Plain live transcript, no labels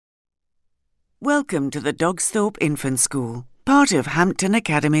Welcome to the Dogsthorpe Infant School, part of Hampton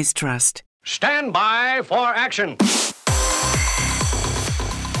Academies Trust. Stand by for action.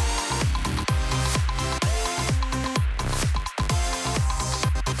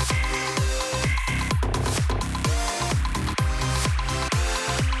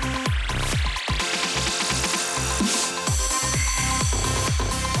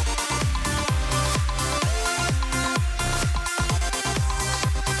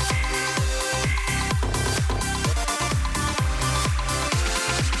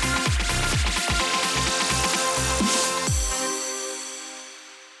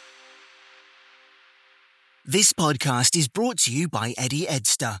 This podcast is brought to you by Eddie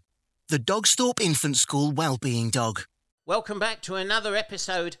Edster, the Dogsthorpe Infant School Wellbeing Dog. Welcome back to another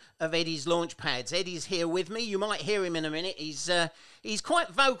episode of Eddie's Launchpads. Eddie's here with me. You might hear him in a minute. He's quite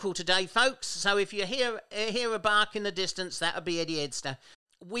vocal today, folks. So if you hear a bark in the distance, that'll be Eddie Edster.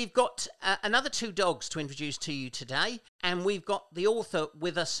 We've got another two dogs to introduce to you today, and we've got the author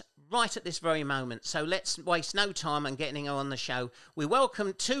with us right at this very moment. So let's waste no time on getting her on the show. We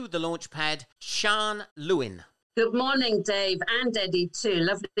welcome to the Launchpad, Sian Lewin. Good morning, Dave, and Eddie too.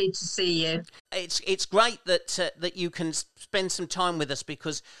 Lovely to see you. It's great that you can spend some time with us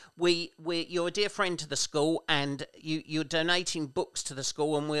because you're a dear friend to the school, and you're donating books to the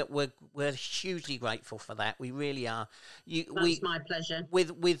school, and we're hugely grateful for that. We really are. That's my pleasure.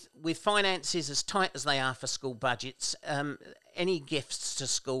 With finances as tight as they are for school budgets, any gifts to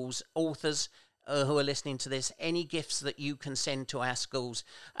schools, authors who are listening to this, any gifts that you can send to our schools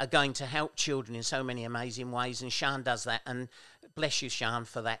are going to help children in so many amazing ways, and Sian does that, and bless you, Sian,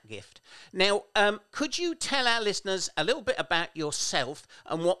 for that gift. Now, could you tell our listeners a little bit about yourself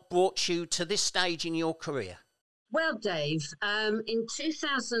and what brought you to this stage in your career? Well, Dave, in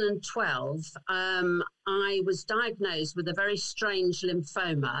 2012, I was diagnosed with a very strange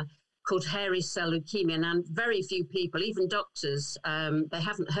lymphoma called hairy cell leukemia, and very few people, even doctors, they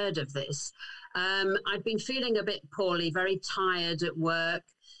haven't heard of this. I'd been feeling a bit poorly, very tired at work.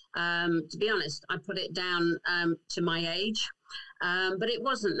 To be honest, I put it down to my age, but it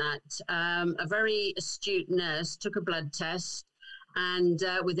wasn't that. A very astute nurse took a blood test, and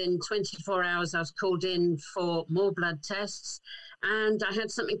within 24 hours, I was called in for more blood tests, and I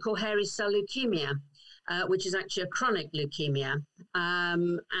had something called hairy cell leukemia, which is actually a chronic leukemia.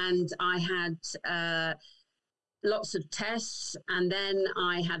 And I had lots of tests, and then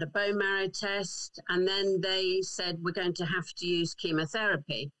I had a bone marrow test, and then they said we're going to have to use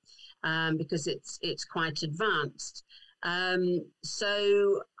chemotherapy because it's quite advanced.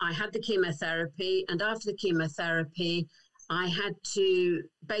 So I had the chemotherapy, and after the chemotherapy, I had to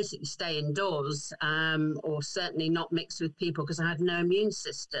basically stay indoors or certainly not mix with people because I had no immune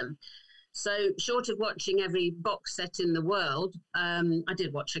system. So short of watching every box set in the world, I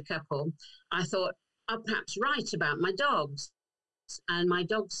did watch a couple. I thought, I'll perhaps write about my dogs. And my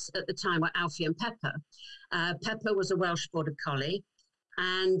dogs at the time were Alfie and Pepper. Pepper was a Welsh Border Collie,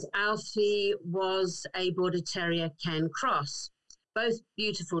 and Alfie was a Border Terrier Cairn Cross. Both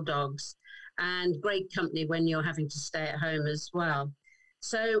beautiful dogs and great company when you're having to stay at home as well.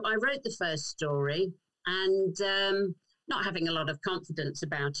 So I wrote the first story, and not having a lot of confidence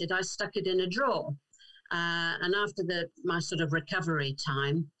about it, I stuck it in a drawer. And after my sort of recovery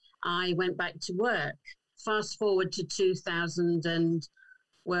time, I went back to work. Fast forward to 2000 and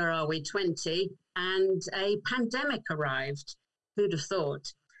 20, and a pandemic arrived. Who'd have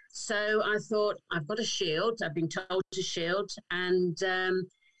thought? So I thought, I've got a shield. I've been told to shield. And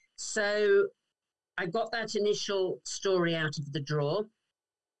so I got that initial story out of the drawer.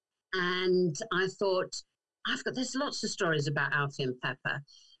 And I thought, there's lots of stories about Alfie and Pepper.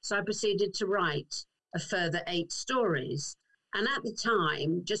 So I proceeded to write a further 8 stories. And at the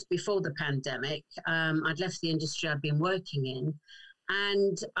time, just before the pandemic, I'd left the industry I'd been working in.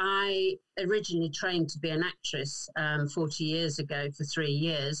 And I originally trained to be an actress 40 years ago for 3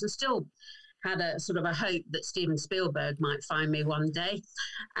 years, and still had a sort of a hope that Steven Spielberg might find me one day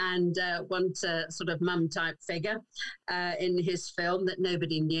and want a sort of mum type figure in his film that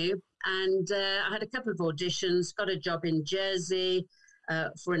nobody knew. And I had a couple of auditions, got a job in Jersey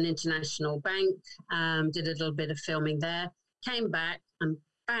for an international bank, did a little bit of filming there, came back, and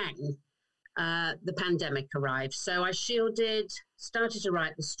bang, the pandemic arrived. So I shielded, started to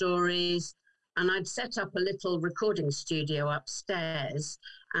write the stories, and I'd set up a little recording studio upstairs,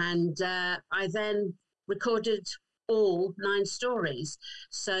 and I then recorded all 9 stories.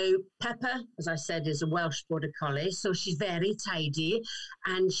 So Pepper, as I said, is a Welsh Border Collie, so she's very tidy,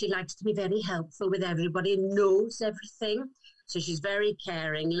 and she likes to be very helpful with everybody and knows everything. So she's very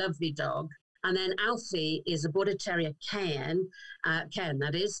caring, lovely dog. And then Alfie is a Border Terrier Cairn,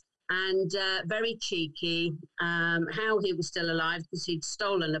 that is, and very cheeky. How he was still alive because he'd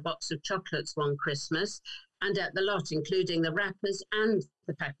stolen a box of chocolates one Christmas and at the lot, including the wrappers and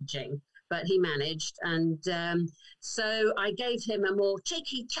the packaging. But he managed. And so I gave him a more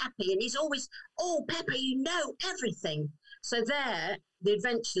cheeky chappy, and he's always, "Oh, Pepper, you know everything." So there, the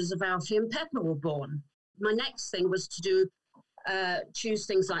adventures of Alfie and Pepper were born. My next thing was to choose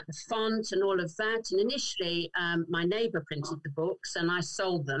things like the font and all of that. And initially, my neighbour printed the books and I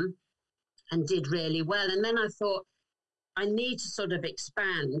sold them and did really well. And then I thought, I need to sort of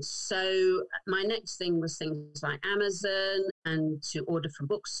expand. So my next thing was things like Amazon and to order from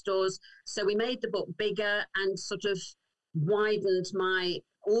bookstores. So we made the book bigger and sort of widened my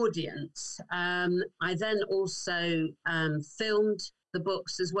audience. I then also filmed the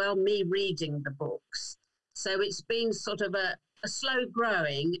books as well, me reading the books. So it's been sort of a slow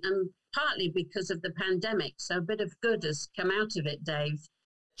growing, and partly because of the pandemic. So a bit of good has come out of it, Dave.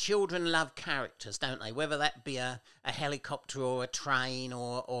 Children love characters, don't they? Whether that be a helicopter or a train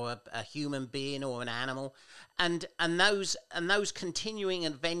or a human being or an animal. And those continuing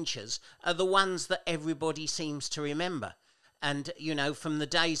adventures are the ones that everybody seems to remember. And, you know, from the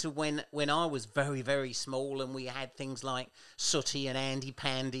days of when I was very, very small and we had things like Sooty and Andy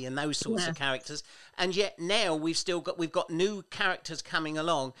Pandy and those sorts of characters. And yet now we've got new characters coming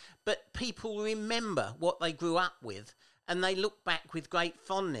along, but people remember what they grew up with and they look back with great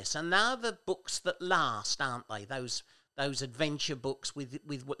fondness. And they're the books that last, aren't they? Those adventure books with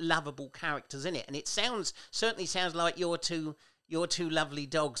lovable characters in it. And it certainly sounds like your two lovely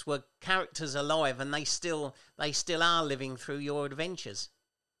dogs were characters alive, and they still are living through your adventures.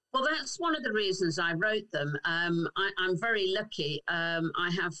 Well, that's one of the reasons I wrote them. I'm very lucky.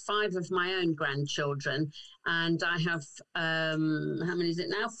 I have 5 of my own grandchildren, and I have, how many is it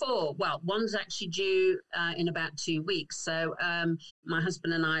now? 4. Well, one's actually due in about 2 weeks. So my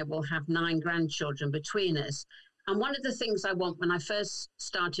husband and I will have 9 grandchildren between us. And one of the things I want when I first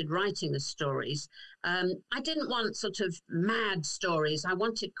started writing the stories, I didn't want sort of mad stories. I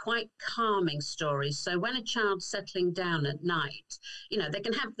wanted quite calming stories. So when a child's settling down at night, you know, they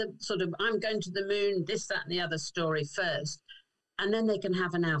can have the sort of, I'm going to the moon, this, that, and the other story first. And then they can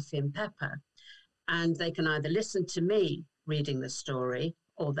have an Alfie and Pepper. And they can either listen to me reading the story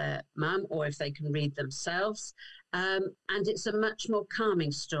or their mum, or if they can read themselves. And it's a much more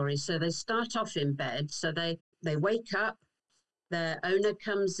calming story. So they start off in bed. So they wake up, their owner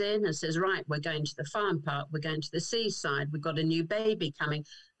comes in and says, right, we're going to the farm park, we're going to the seaside, we've got a new baby coming,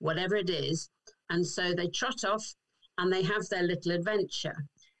 whatever it is. And so they trot off and they have their little adventure.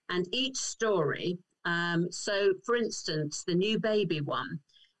 And each story, so for instance, the new baby one,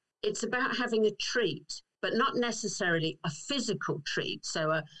 it's about having a treat, but not necessarily a physical treat,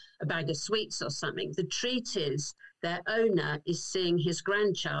 so a bag of sweets or something. The treat is their owner is seeing his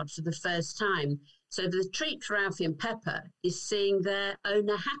grandchild for the first time. So the treat for Alfie and Pepper is seeing their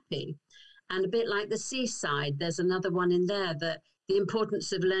owner happy. And a bit like the seaside, there's another one in there, that the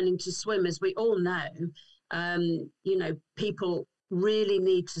importance of learning to swim, as we all know, you know, people really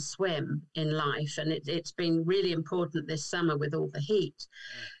need to swim in life. And it's been really important this summer with all the heat.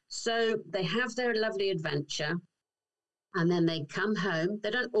 So they have their lovely adventure. And then they come home.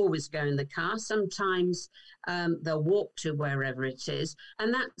 They don't always go in the car. Sometimes they'll walk to wherever it is.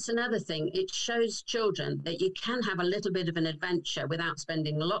 And that's another thing. It shows children that you can have a little bit of an adventure without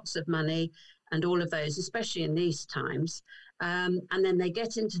spending lots of money and all of those, especially in these times. And then they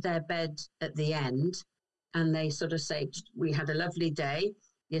get into their bed at the end and they sort of say, we had a lovely day.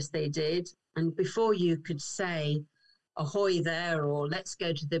 Yes, they did. And before you could say, ahoy there, or let's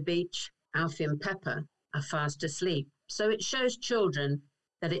go to the beach, Alfie and Pepper are fast asleep. So it shows children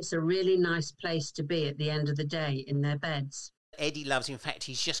that it's a really nice place to be at the end of the day in their beds. Eddie loves, in fact,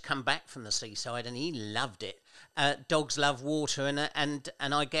 he's just come back from the seaside and he loved it. Dogs love water and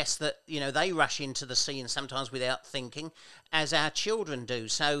I guess that, you know, they rush into the sea and sometimes without thinking, as our children do.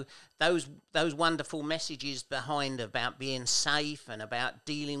 So those wonderful messages behind about being safe and about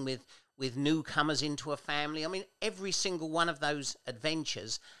dealing with newcomers into a family. I mean, every single one of those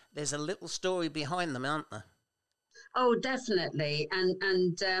adventures, there's a little story behind them, aren't there? Oh, definitely.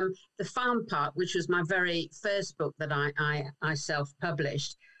 And the Farm Park, which was my very first book that I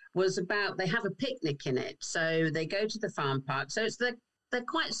self-published, was about, they have a picnic in it. So they go to the farm park. So they're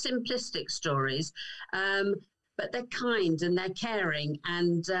quite simplistic stories, but they're kind and they're caring.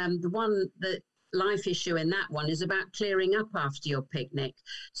 And the life issue in that one is about clearing up after your picnic.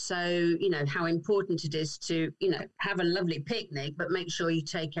 So, you know, how important it is to, you know, have a lovely picnic, but make sure you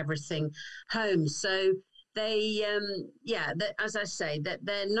take everything home. So they, as I say, that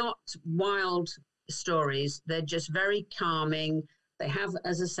they're not wild stories. They're just very calming. They have,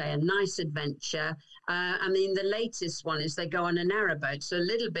 as I say, a nice adventure. I mean, the latest one is they go on a narrowboat, so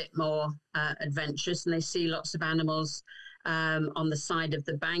a little bit more adventurous, and they see lots of animals on the side of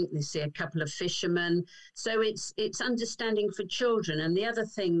the bank. They see a couple of fishermen. So it's understanding for children. And the other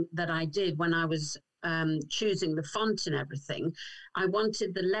thing that I did when I was choosing the font and everything, I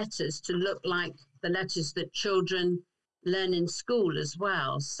wanted the letters to look like the letters that children learn in school as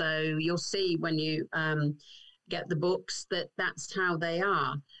well. So you'll see when you get the books that's how they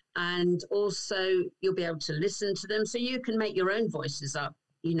are. And also you'll be able to listen to them. So you can make your own voices up.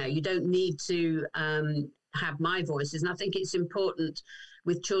 You know, you don't need to have my voices. And I think it's important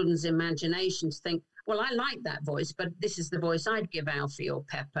with children's imagination to think, well, I like that voice, but this is the voice I'd give Alfie or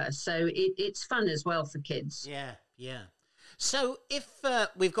Pepper. So it's fun as well for kids. Yeah, yeah. So if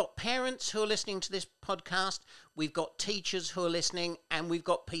we've got parents who are listening to this podcast, we've got teachers who are listening, and we've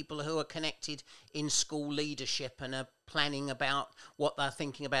got people who are connected in school leadership and are planning about what they're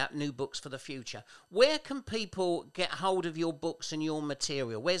thinking about new books for the future, where can people get hold of your books and your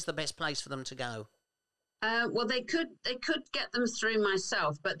material? Where's the best place for them to go? Well, they could get them through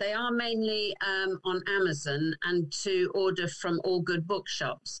myself, but they are mainly on Amazon and to order from all good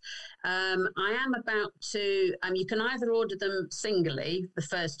bookshops. I am about to, you can either order them singly, the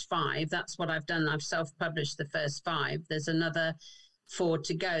first 5. That's what I've done. I've self-published the first 5. There's another 4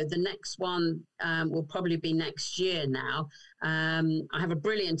 to go. The next one will probably be next year now. I have a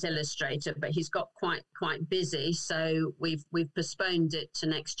brilliant illustrator, but he's got quite busy, so we've postponed it to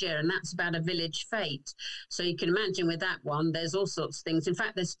next year, and that's about a village fete. So you can imagine with that one, there's all sorts of things. In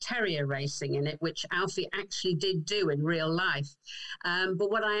fact, there's terrier racing in it, which Alfie actually did do in real life.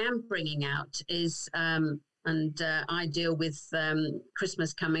 But what I am bringing out is, I deal with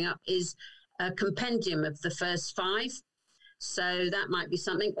Christmas coming up, is a compendium of the first 5. So that might be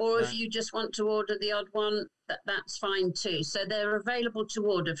something. Or if you just want to order the odd one, that's fine too. So they're available to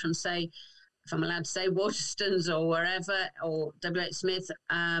order from, say, if I'm allowed to say, Waterstones or wherever, or W.H. Smith,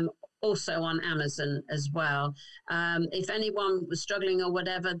 also on Amazon as well. If anyone was struggling or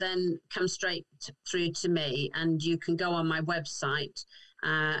whatever, then come straight through to me, and you can go on my website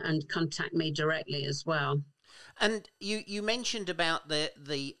and contact me directly as well. And you mentioned about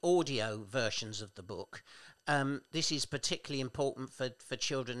the audio versions of the book. This is particularly important for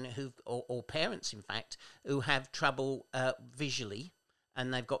children or parents, in fact, who have trouble visually,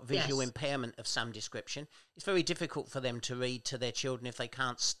 and they've got visual impairment of some description. It's very difficult for them to read to their children if they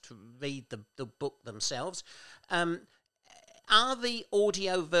can't read the book themselves. Are the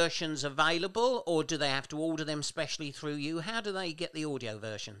audio versions available, or do they have to order them specially through you? How do they get the audio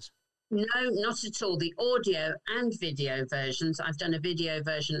versions? No, not at all. The audio and video versions, I've done a video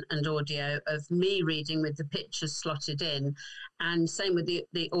version and audio of me reading with the pictures slotted in, and same with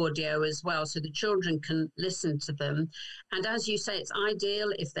the audio as well, so the children can listen to them. And as you say, it's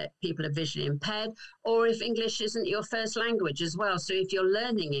ideal if people are visually impaired, or if English isn't your first language as well. So if you're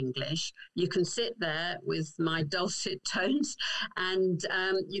learning English, you can sit there with my dulcet tones, and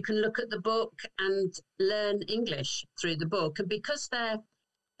you can look at the book and learn English through the book. And because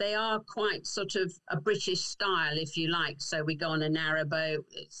they are quite sort of a British style, if you like. So we go on a narrowboat.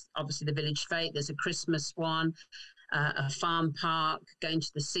 It's obviously the village fete. There's a Christmas one, a farm park, going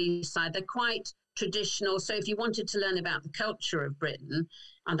to the seaside. They're quite traditional. So if you wanted to learn about the culture of Britain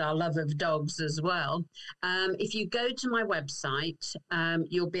and our love of dogs as well, if you go to my website,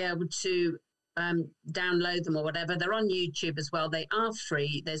 you'll be able to download them or whatever. They're on YouTube as well. They are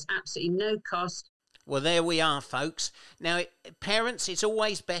free. There's absolutely no cost. Well, there we are, folks. Now, parents, it's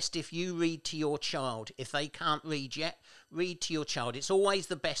always best if you read to your child. If they can't read yet, read to your child. It's always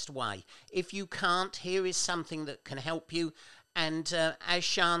the best way. If you can't, here is something that can help you. And as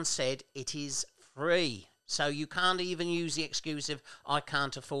Sian said, it is free. So you can't even use the excuse of, I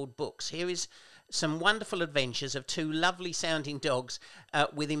can't afford books. Here is some wonderful adventures of 2 lovely sounding dogs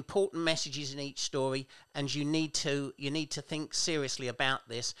with important messages in each story, and you need to think seriously about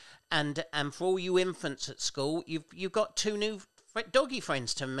this. And for all you infants at school, you've got 2 new doggy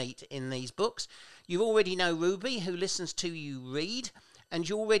friends to meet in these books. You already know Ruby, who listens to you read, and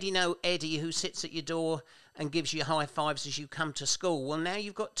you already know Eddie, who sits at your door and gives you high fives as you come to school. Well, now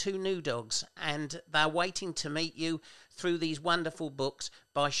you've got 2 new dogs, and they're waiting to meet you through these wonderful books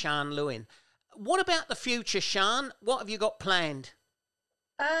by Sian Lewin. What about the future, Sian? What have you got planned?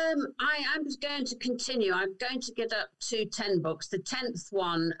 I am going to continue. I'm going to get up to 10 books. The 10th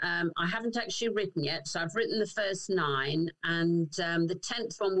one, I haven't actually written yet, so I've written the first 9, and the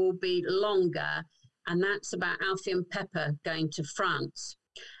 10th one will be longer, and that's about Alfie and Pepper going to France.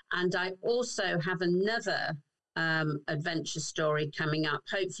 And I also have another adventure story coming up,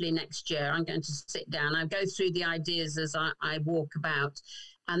 hopefully next year. I'm going to sit down. I go through the ideas as I walk about.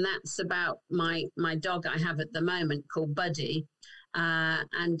 And that's about my dog I have at the moment called Buddy.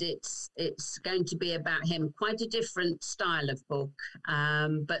 And it's going to be about him. Quite a different style of book,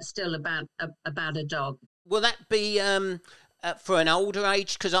 but still about a dog. Will that be for an older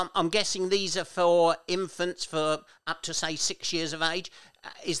age? Because I'm guessing these are for infants for up to, say, 6 years of age.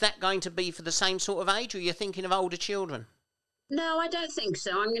 Is that going to be for the same sort of age, or you're thinking of older children? No, I don't think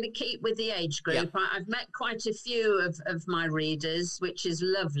so. I'm going to keep with the age group. Yeah. I've met quite a few of my readers, which is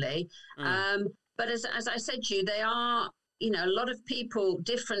lovely. But as I said to you, they are, a lot of people,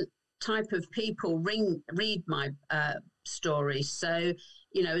 different type of people read my stories. So,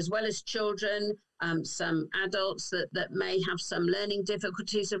 as well as children, some adults that may have some learning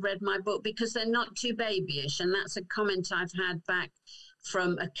difficulties have read my book because they're not too babyish. And that's a comment I've had back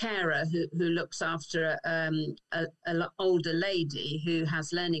from a carer who looks after an older lady who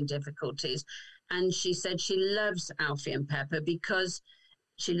has learning difficulties. And she said she loves Alfie and Pepper because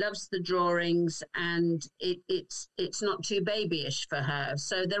she loves the drawings and it's not too babyish for her.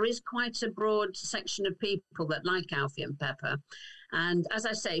 So there is quite a broad section of people that like Alfie and Pepper. And as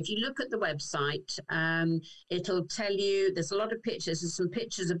I say, if you look at the website, it'll tell you there's a lot of pictures. There's some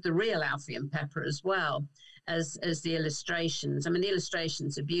pictures of the real Alfie and Pepper as well as the illustrations. I mean, the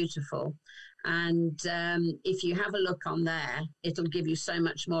illustrations are beautiful. And if you have a look on there, it'll give you so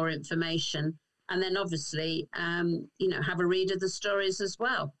much more information. And then obviously, have a read of the stories as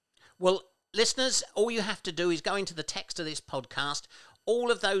well. Well, listeners, all you have to do is go into the text of this podcast.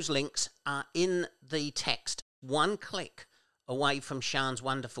 All of those links are in the text. One click away from Sian's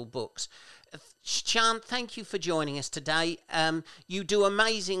wonderful books. Sian, thank you for joining us today. You do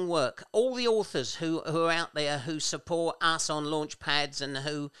amazing work. All the authors who are out there who support us on Launchpads and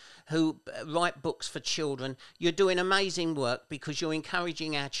who write books for children, you're doing amazing work because you're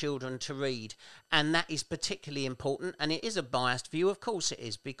encouraging our children to read. And that is particularly important. And it is a biased view, of course it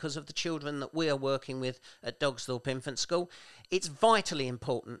is, because of the children that we are working with at Dogsthorpe Infant School. It's vitally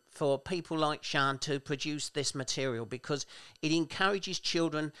important for people like Sian to produce this material because it encourages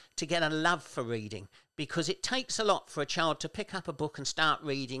children to get a love for reading, because it takes a lot for a child to pick up a book and start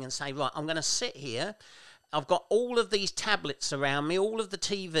reading and say, right, I'm going to sit here. I've got all of these tablets around me, all of the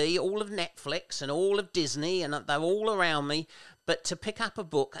TV, all of Netflix and all of Disney, and they're all around me. But to pick up a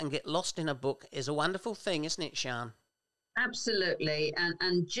book and get lost in a book is a wonderful thing, isn't it, Sian? Absolutely.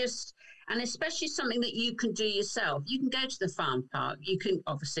 And especially something that you can do yourself. You can go to the farm park. You can,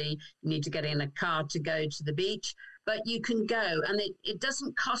 obviously, you need to get in a car to go to the beach, but you can go and it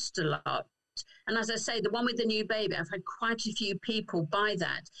doesn't cost a lot. And as I say, the one with the new baby, I've had quite a few people buy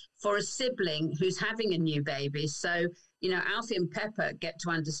that for a sibling who's having a new baby. So, Alfie and Pepper get to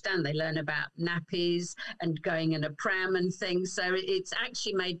understand. They learn about nappies and going in a pram and things. So it's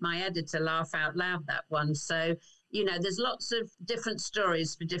actually made my editor laugh out loud, that one. So, there's lots of different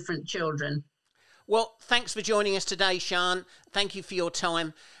stories for different children. Well, thanks for joining us today, Sian. Thank you for your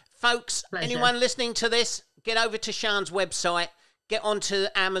time. Folks, Pleasure. Anyone listening to this, get over to Sian's website. Get onto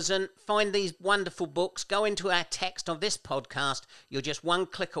Amazon, find these wonderful books, go into our text of this podcast. You're just one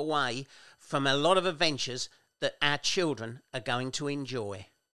click away from a lot of adventures that our children are going to enjoy.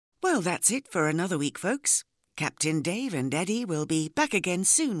 Well, that's it for another week, folks. Captain Dave and Eddie will be back again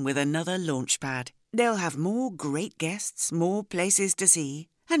soon with another Launchpad. They'll have more great guests, more places to see,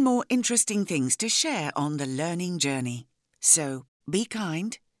 and more interesting things to share on the learning journey. So, be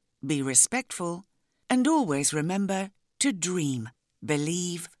kind, be respectful, and always remember to dream,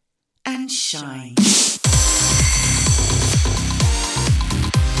 believe, and shine.